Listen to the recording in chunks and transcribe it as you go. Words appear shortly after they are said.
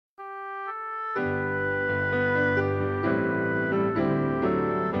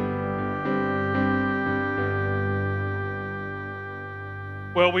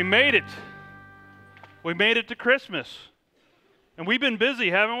Well, we made it. We made it to Christmas. And we've been busy,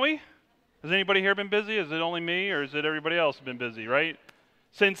 haven't we? Has anybody here been busy? Is it only me, or is it everybody else been busy, right?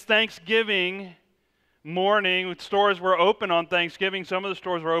 Since Thanksgiving morning, stores were open on Thanksgiving. Some of the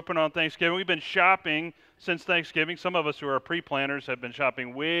stores were open on Thanksgiving. We've been shopping since Thanksgiving. Some of us who are pre-planners have been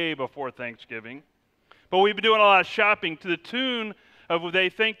shopping way before Thanksgiving. But we've been doing a lot of shopping to the tune of, they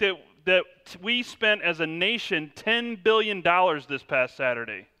think that we spent as a nation $10 billion this past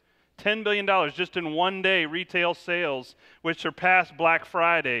Saturday. $10 billion just in one day, retail sales, which surpassed Black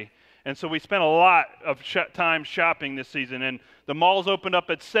Friday. And so we spent a lot of time shopping this season. And the malls opened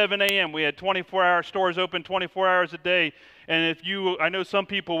up at 7 a.m. We had 24-hour stores open 24 hours a day. And I know some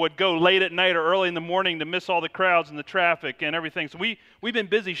people would go late at night or early in the morning to miss all the crowds and the traffic and everything. So we've been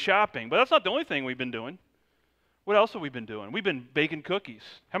busy shopping. But that's not the only thing we've been doing. What else have we been doing? We've been baking cookies.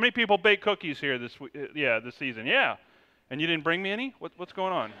 How many people bake cookies here this season? Yeah. And you didn't bring me any? What's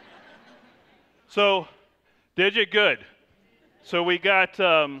going on? So, did you? Good. So we got,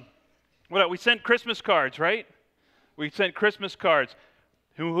 we sent Christmas cards, right? We sent Christmas cards.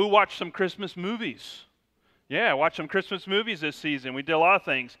 Who watched some Christmas movies? Yeah, watched some Christmas movies this season. We did a lot of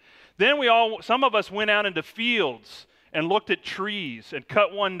things. Then some of us went out into fields and looked at trees and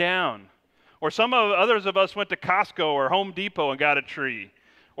cut one down. Or others of us went to Costco or Home Depot and got a tree.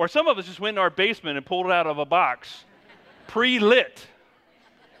 Or some of us just went in our basement and pulled it out of a box. Pre-lit.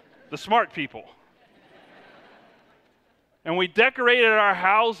 The smart people. And we decorated our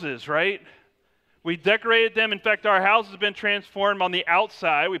houses, right? We decorated them. In fact, our house has been transformed on the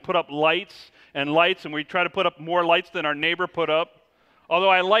outside. We put up lights, and we try to put up more lights than our neighbor put up. Although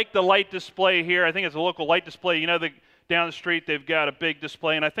I like the light display here. I think it's a local light display. You know, down the street, they've got a big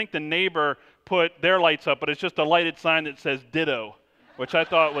display, and I think the neighbor put their lights up, but it's just a lighted sign that says ditto, which I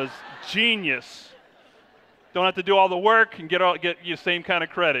thought was genius. Don't have to do all the work and get you same kind of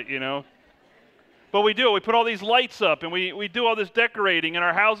credit, you know. But we do. We put all these lights up, and we do all this decorating, and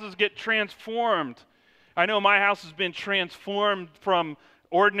our houses get transformed. I know my house has been transformed from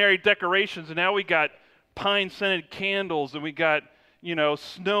ordinary decorations, and now we got pine-scented candles, and we got,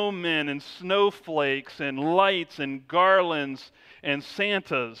 snowmen and snowflakes and lights and garlands and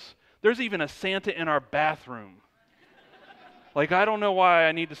Santas. There's even a Santa in our bathroom. Like, I don't know why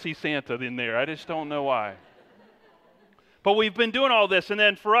I need to see Santa in there. I just don't know why. But we've been doing all this, and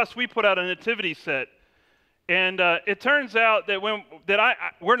then for us, we put out a nativity set. And it turns out that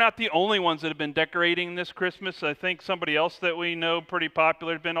we're not the only ones that have been decorating this Christmas. I think somebody else that we know pretty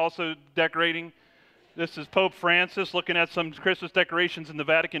popular has been also decorating. This is Pope Francis looking at some Christmas decorations in the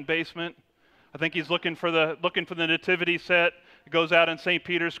Vatican basement. I think he's looking for the nativity set. It goes out in St.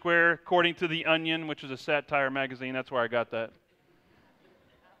 Peter's Square, according to The Onion, which is a satire magazine. That's where I got that.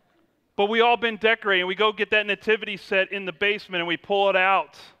 But we all been decorating. We go get that nativity set in the basement, and we pull it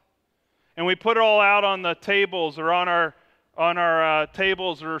out. And we put it all out on the tables or on our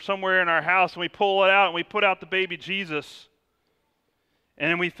tables or somewhere in our house, and we pull it out, and we put out the baby Jesus. And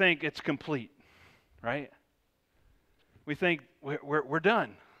then we think it's complete, right? We think we're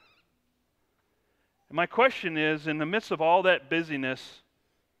done. And my question is, in the midst of all that busyness,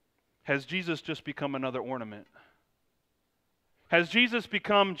 has Jesus just become another ornament? Has Jesus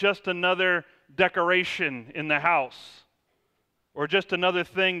become just another decoration in the house? Or just another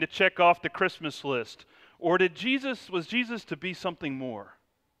thing to check off the Christmas list? Or was Jesus to be something more?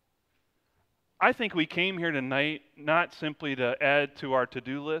 I think we came here tonight not simply to add to our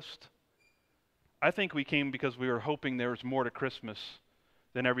to-do list. I think we came because we were hoping there was more to Christmas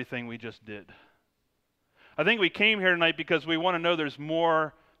than everything we just did. I think we came here tonight because we want to know there's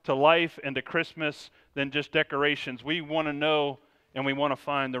more to life and to Christmas than just decorations. We want to know and we want to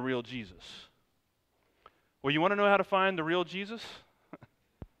find the real Jesus. Well, you want to know how to find the real Jesus?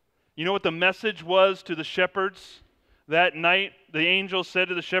 You know what the message was to the shepherds that night? The angel said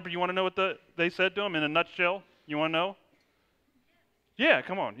to the shepherd, you want to know what they said to him in a nutshell? You want to know? Yeah,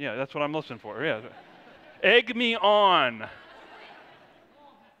 come on. Yeah, that's what I'm listening for. Yeah. Egg me on.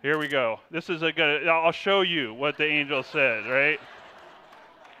 Here we go. This is I'll show you what the angel said, right?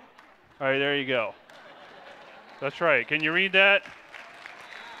 All right, there you go. That's right. Can you read that?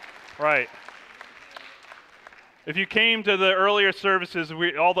 Right. If you came to the earlier services,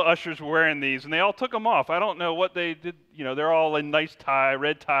 all the ushers were wearing these, and they all took them off. I don't know what they did. They're all in nice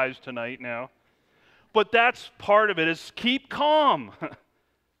red ties tonight now. But that's part of it, is keep calm.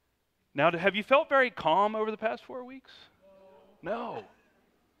 Now, have you felt very calm over the past 4 weeks? No.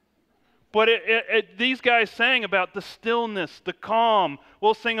 But these guys sang about the stillness, the calm.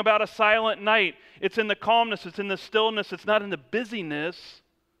 We'll sing about a silent night. It's in the calmness, it's in the stillness, it's not in the busyness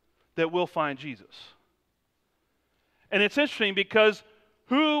that we'll find Jesus. And it's interesting because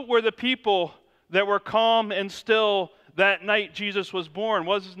who were the people that were calm and still that night Jesus was born?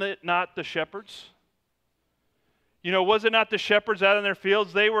 Wasn't it not the shepherds? You know, was it not the shepherds out in their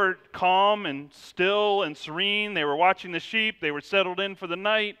fields? They were calm and still and serene. They were watching the sheep. They were settled in for the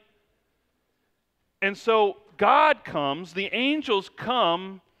night. And so God comes, the angels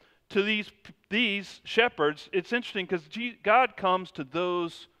come to these shepherds. It's interesting because God comes to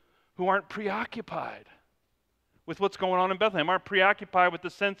those who aren't preoccupied with what's going on in Bethlehem, aren't preoccupied with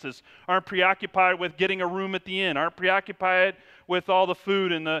the census, aren't preoccupied with getting a room at the inn, aren't preoccupied with all the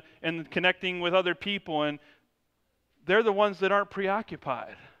food and connecting with other people. And they're the ones that aren't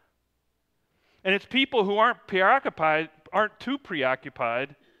preoccupied. And it's people who aren't too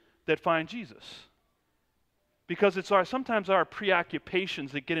preoccupied that find Jesus. Because it's sometimes our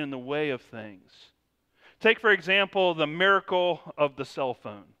preoccupations that get in the way of things. Take, for example, the miracle of the cell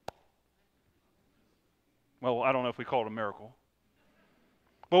phone. Well, I don't know if we call it a miracle.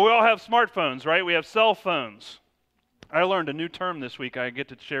 But we all have smartphones, right? We have cell phones. I learned a new term this week I get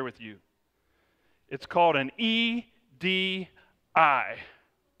to share with you. It's called an EDI,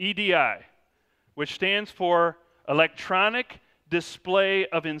 which stands for Electronic Display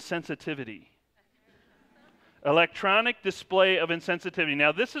of Insensitivity. Electronic display of insensitivity.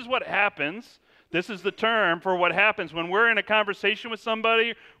 Now, this is what happens. This is the term for what happens when we're in a conversation with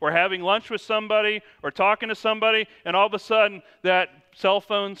somebody, or having lunch with somebody, or talking to somebody, and all of a sudden that cell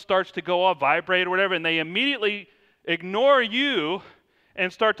phone starts to go off, vibrate or whatever, and they immediately ignore you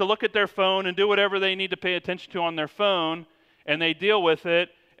and start to look at their phone and do whatever they need to pay attention to on their phone, and they deal with it,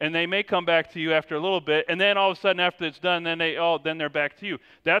 and they may come back to you after a little bit, and then all of a sudden after it's done, then they're back to you.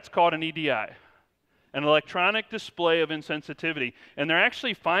 That's called an EDI. An electronic display of insensitivity. And they're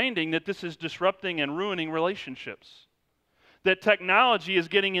actually finding that this is disrupting and ruining relationships. That technology is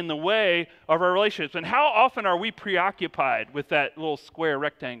getting in the way of our relationships. And how often are we preoccupied with that little square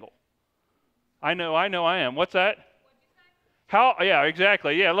rectangle? I know I am. What's that? Yeah,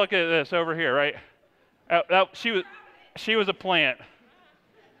 exactly. Yeah, look at this over here, right? She was a plant.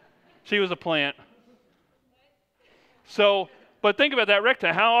 She was a plant. But think about that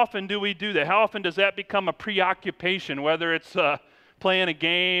rectangle. How often do we do that? How often does that become a preoccupation, whether it's playing a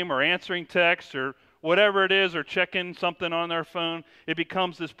game or answering texts or whatever it is, or checking something on their phone? It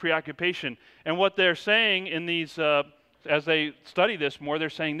becomes this preoccupation. And what they're saying in these, as they study this more, they're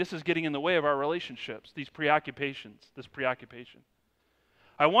saying this is getting in the way of our relationships, these preoccupations, this preoccupation.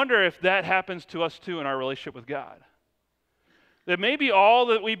 I wonder if that happens to us too in our relationship with God. That maybe all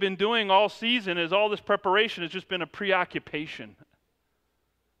that we've been doing all season is all this preparation has just been a preoccupation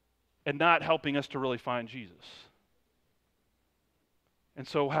and not helping us to really find Jesus. And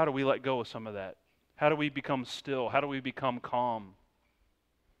so how do we let go of some of that? How do we become still? How do we become calm?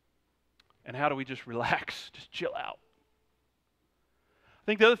 And how do we just relax, just chill out? I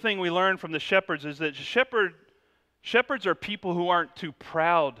think the other thing we learn from the shepherds is that shepherds are people who aren't too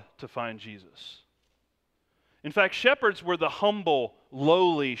proud to find Jesus. In fact, shepherds were the humble,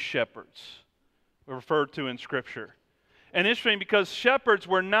 lowly shepherds referred to in Scripture. And interesting because shepherds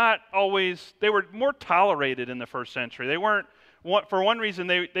were not always, they were more tolerated in the first century. They weren't, for one reason,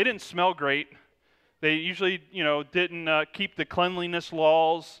 they didn't smell great. They usually, didn't keep the cleanliness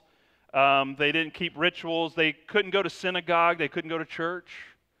laws. They didn't keep rituals. They couldn't go to synagogue. They couldn't go to church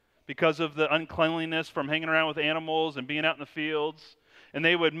because of the uncleanliness from hanging around with animals and being out in the fields. And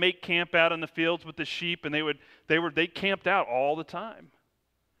they would make camp out in the fields with the sheep, and they camped out all the time.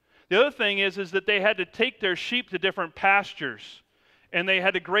 The other thing is that they had to take their sheep to different pastures, and they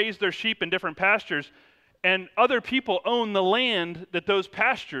had to graze their sheep in different pastures, and other people owned the land that those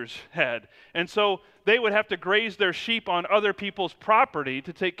pastures had. And so they would have to graze their sheep on other people's property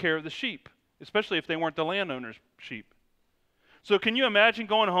to take care of the sheep, especially if they weren't the landowner's sheep. So can you imagine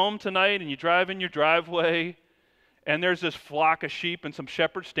going home tonight and you drive in your driveway, and there's this flock of sheep and some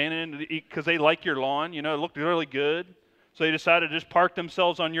shepherds standing in to eat because they like your lawn. It looked really good. So they decided to just park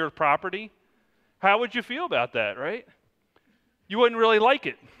themselves on your property. How would you feel about that, right? You wouldn't really like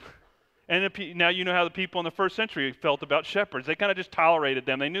it. And now you know how the people in the first century felt about shepherds. They kind of just tolerated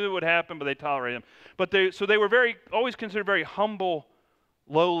them. They knew it would happen, but they tolerated them. But they were always considered very humble,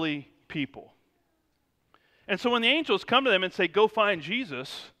 lowly people. And so when the angels come to them and say, go find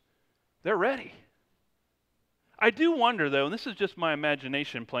Jesus, they're ready. I do wonder, though, and this is just my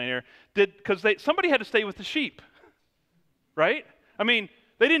imagination playing here, because somebody had to stay with the sheep, right? I mean,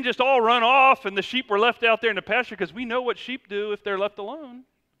 they didn't just all run off and the sheep were left out there in the pasture, because we know what sheep do if they're left alone.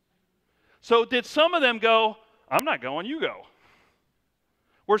 So did some of them go, I'm not going, you go?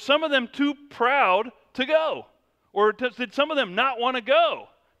 Were some of them too proud to go? Or did some of them not want to go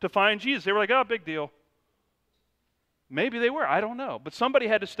to find Jesus? They were like, oh, big deal. Maybe they were, I don't know. But somebody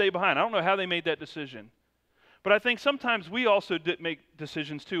had to stay behind. I don't know how they made that decision. But I think sometimes we also make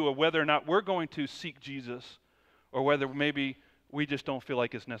decisions too of whether or not we're going to seek Jesus or whether maybe we just don't feel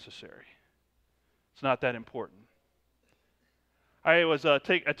like it's necessary. It's not that important. I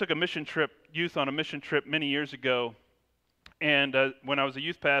took a mission trip, youth on a mission trip many years ago, and when I was a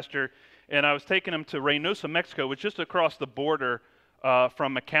youth pastor, and I was taking them to Reynosa, Mexico, which is just across the border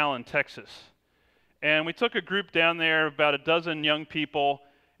from McAllen, Texas. And we took a group down there, about a dozen young people,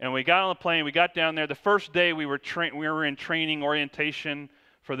 and we got on the plane. We got down there. The first day we were in training orientation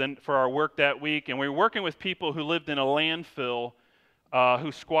for our work that week, and we were working with people who lived in a landfill,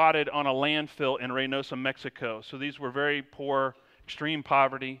 who squatted on a landfill in Reynosa, Mexico. So these were very poor, extreme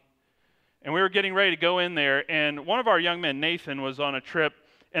poverty. And we were getting ready to go in there, and one of our young men, Nathan, was on a trip.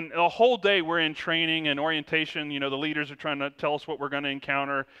 And the whole day we're in training and orientation. You know, the leaders are trying to tell us what we're going to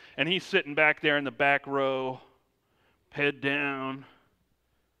encounter. And he's sitting back there in the back row, head down,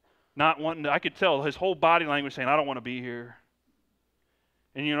 not wanting to. I could tell his whole body language saying, I don't want to be here.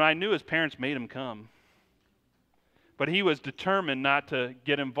 And, you know, I knew his parents made him come. But he was determined not to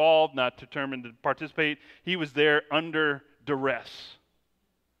get involved, not determined to participate. He was there under duress.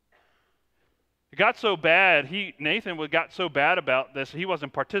 It got so bad, Nathan got so bad about this, he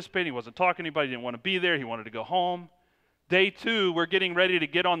wasn't participating, he wasn't talking to anybody, he didn't want to be there, he wanted to go home. Day 2, we're getting ready to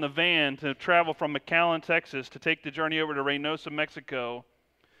get on the van to travel from McAllen, Texas, to take the journey over to Reynosa, Mexico,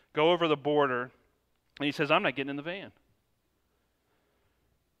 go over the border, and he says, I'm not getting in the van.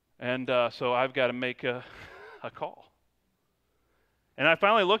 And so I've got to make a call. And I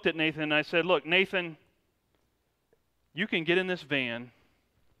finally looked at Nathan and I said, look, Nathan, you can get in this van,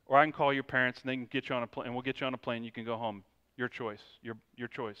 or I can call your parents and they can get you on a plane, and we'll get you on a plane. You can go home. Your choice. Your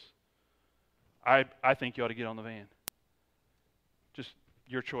choice. I think you ought to get on the van. Just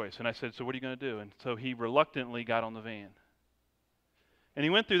your choice. And I said, so what are you going to do? And so he reluctantly got on the van. And he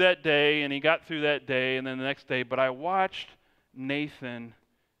went through that day, and he got through that day, and then the next day. But I watched Nathan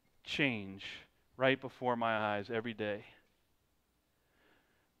change right before my eyes every day.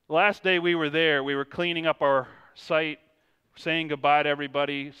 The last day we were there, we were cleaning up our site, saying goodbye to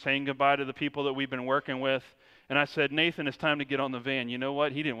everybody, saying goodbye to the people that we've been working with. And I said, Nathan, it's time to get on the van. You know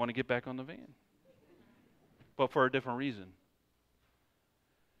what? He didn't want to get back on the van. But for a different reason.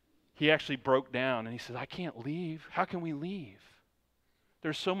 He actually broke down and he said, I can't leave. How can we leave?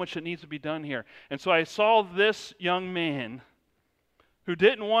 There's so much that needs to be done here. And so I saw this young man who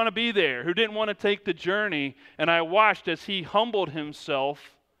didn't want to be there, who didn't want to take the journey, and I watched as he humbled himself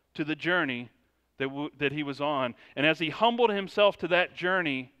to the journey that he was on. And as he humbled himself to that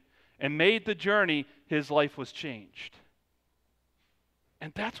journey and made the journey, his life was changed.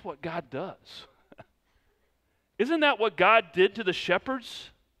 And that's what God does. Isn't that what God did to the shepherds?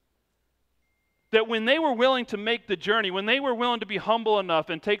 That when they were willing to make the journey, when they were willing to be humble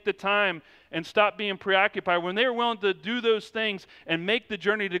enough and take the time and stop being preoccupied, when they were willing to do those things and make the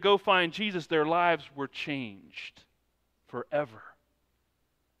journey to go find Jesus, their lives were changed forever.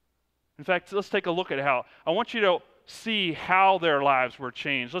 In fact, let's take a look at how. I want you to see how their lives were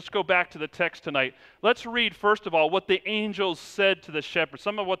changed. Let's go back to the text tonight. Let's read, first of all, what the angels said to the shepherds.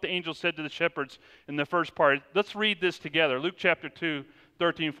 Some of what the angels said to the shepherds in the first part. Let's read this together. Luke chapter 2,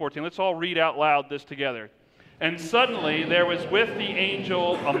 13, 14. Let's all read out loud this together. And suddenly there was with the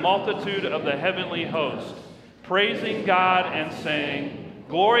angel a multitude of the heavenly host, praising God and saying,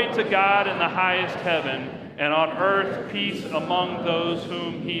 Glory to God in the highest heaven, and on earth peace among those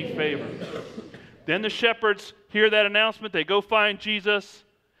whom he favors. Then the shepherds hear that announcement. They go find Jesus.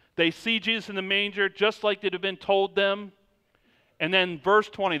 They see Jesus in the manger, just like it had been told them. And then verse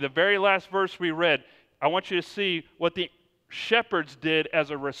 20, the very last verse we read, I want you to see what the shepherds did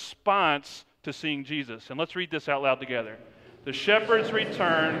as a response to seeing Jesus. And let's read this out loud together. The shepherds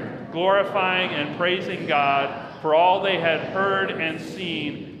returned, glorifying and praising God for all they had heard and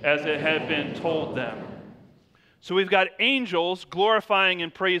seen as it had been told them. So we've got angels glorifying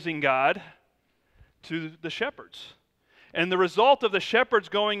and praising God to the shepherds. And the result of the shepherds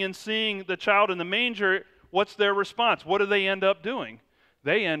going and seeing the child in the manger, what's their response? What do they end up doing?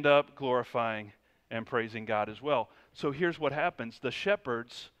 They end up glorifying and praising God as well. So here's what happens. The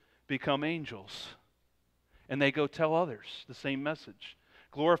shepherds become angels. And they go tell others the same message.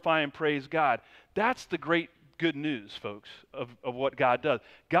 Glorify and praise God. That's the great good news, folks, of what God does.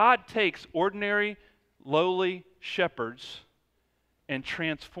 God takes ordinary, lowly shepherds and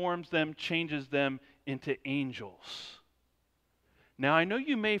transforms them, changes them into angels. Now, I know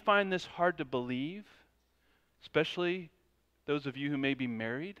you may find this hard to believe, especially those of you who may be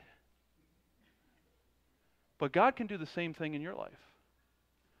married, but God can do the same thing in your life.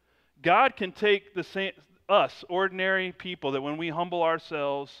 God can take us, ordinary people, that when we humble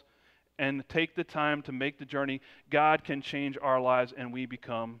ourselves and take the time to make the journey, God can change our lives and we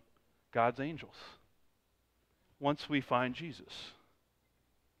become God's angels once we find Jesus.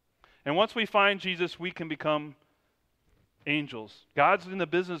 And once we find Jesus, we can become angels. God's in the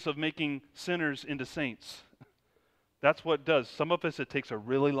business of making sinners into saints. That's what it does. Some of us, it takes a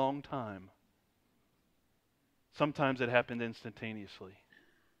really long time. Sometimes it happened instantaneously.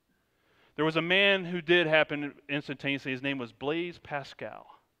 There was a man who did happen instantaneously. His name was Blaise Pascal.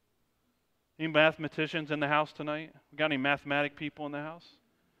 Any mathematicians in the house tonight? We got any mathematic people in the house?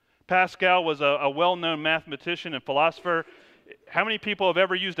 Pascal was a well-known mathematician and philosopher. How many people have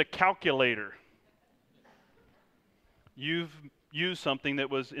ever used a calculator? You've used something that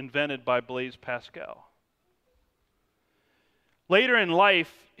was invented by Blaise Pascal. Later in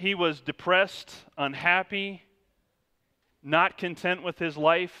life, he was depressed, unhappy, not content with his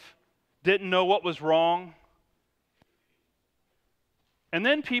life, didn't know what was wrong. And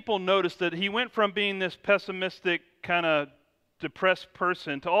then people noticed that he went from being this pessimistic, kind of depressed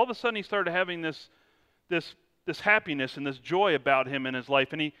person to all of a sudden he started having this happiness and this joy about him in his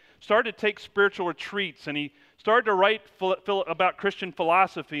life. And he started to take spiritual retreats, and he started to write about Christian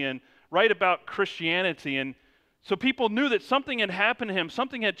philosophy and write about Christianity. And so people knew that something had happened to him,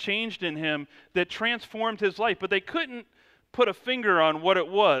 something had changed in him that transformed his life, but they couldn't put a finger on what it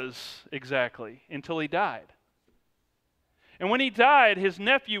was exactly until he died. And when he died, his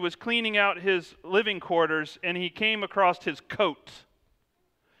nephew was cleaning out his living quarters, and he came across his coat.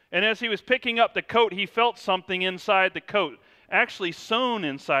 And as he was picking up the coat, he felt something inside the coat, actually sewn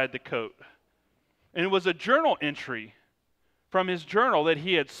inside the coat. And it was a journal entry from his journal that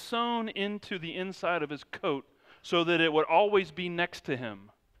he had sewn into the inside of his coat so that it would always be next to him.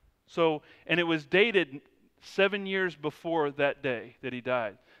 And it was dated 7 years before that day that he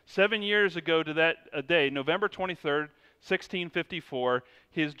died. 7 years ago to that day, November 23rd, 1654,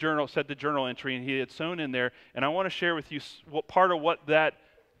 his journal said the journal entry, and he had sewn in there. And I want to share with you what part of what that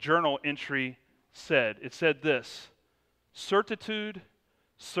journal entry said. It said this: certitude,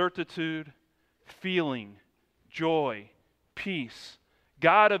 certitude, feeling, joy, peace,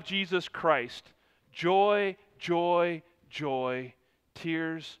 God of Jesus Christ, joy, joy, joy,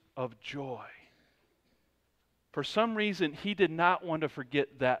 tears of joy. For some reason, he did not want to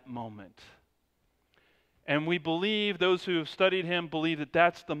forget that moment. And we believe, those who have studied him believe that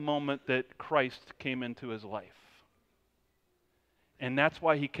that's the moment that Christ came into his life. And that's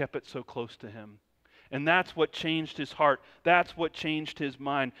why he kept it so close to him. And that's what changed his heart. That's what changed his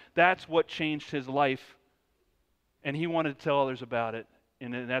mind. That's what changed his life. And he wanted to tell others about it.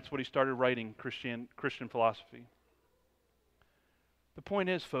 And that's what he started writing, Christian philosophy. The point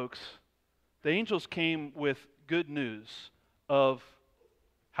is, folks, the angels came with good news of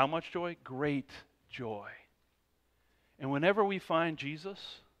how much joy? Great joy. And whenever we find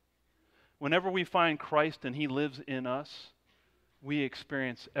Jesus, whenever we find Christ and he lives in us, we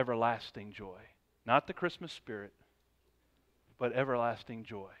experience everlasting joy. Not the Christmas spirit, but everlasting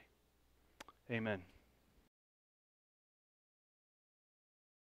joy. Amen.